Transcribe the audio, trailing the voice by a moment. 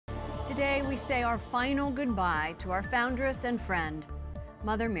Today we say our final goodbye to our foundress and friend,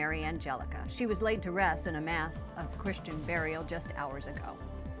 Mother Mary Angelica. She was laid to rest in a mass of Christian burial just hours ago.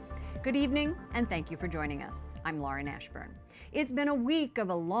 Good evening, and thank you for joining us. I'm Lauren Ashburn. It's been a week of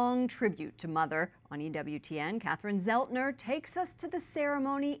a long tribute to Mother. On EWTN, Catherine Szeltner takes us to the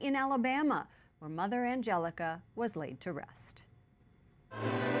ceremony in Alabama, where Mother Angelica was laid to rest.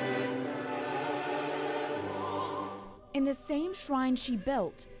 In the same shrine she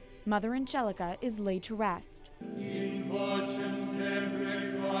built, Mother Angelica is laid to rest.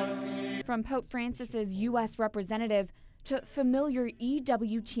 From Pope Francis's U.S. representative to familiar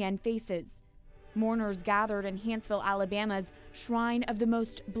EWTN faces, mourners gathered in Hanceville, Alabama's Shrine of the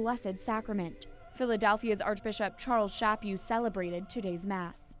Most Blessed Sacrament. Philadelphia's Archbishop Charles Chaput celebrated today's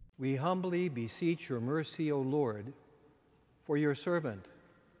Mass. We humbly beseech your mercy, O Lord, for your servant,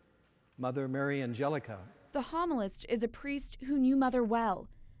 Mother Mary Angelica. The homilist is a priest who knew Mother well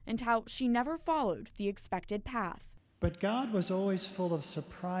and how she never followed the expected path. But God was always full of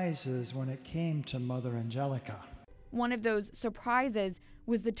surprises when it came to Mother Angelica. One of those surprises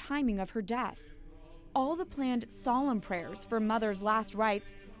was the timing of her death. All the planned solemn prayers for Mother's last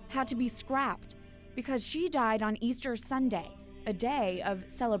rites had to be scrapped because she died on Easter Sunday, a day of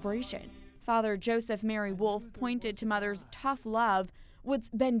celebration. Father Joseph Mary Wolfe pointed to Mother's tough love, what's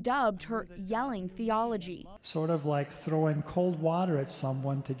been dubbed her yelling theology. Sort of like throwing cold water at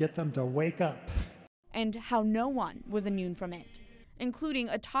someone to get them to wake up. And how no one was immune from it, including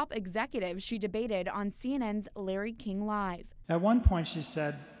a top executive she debated on CNN's Larry King Live. At one point she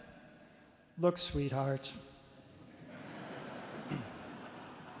said, "Look, sweetheart."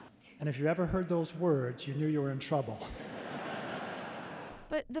 And if you ever heard those words, you knew you were in trouble.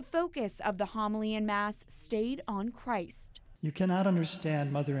 But the focus of the homily and Mass stayed on Christ. You cannot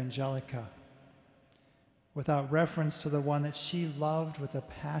understand Mother Angelica without reference to the one that she loved with the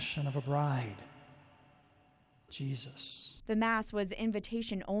passion of a bride, Jesus. The Mass was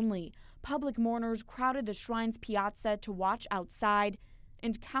invitation only. Public mourners crowded the shrine's piazza to watch outside,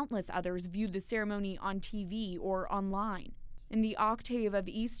 and countless others viewed the ceremony on TV or online. In the octave of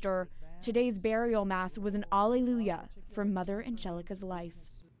Easter, today's burial Mass was an Alleluia for Mother Angelica's life.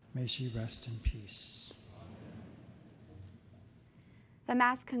 May she rest in peace. The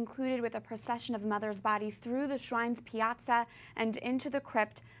Mass concluded with a procession of Mother's body through the shrine's piazza and into the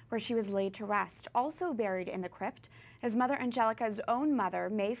crypt where she was laid to rest. Also buried in the crypt is Mother Angelica's own mother,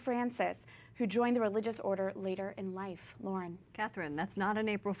 May Francis, who joined the religious order later in life. Lauren. Catherine, that's not an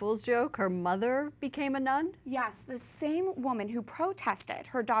April Fool's joke. Her mother became a nun? Yes, the same woman who protested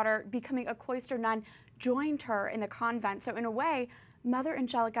her daughter becoming a cloistered nun joined her in the convent. So in a way, Mother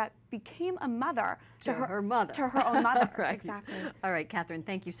Angelica became a mother to her mother. To her own mother. Right. Exactly. All right, Catherine,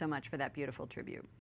 thank you so much for that beautiful tribute.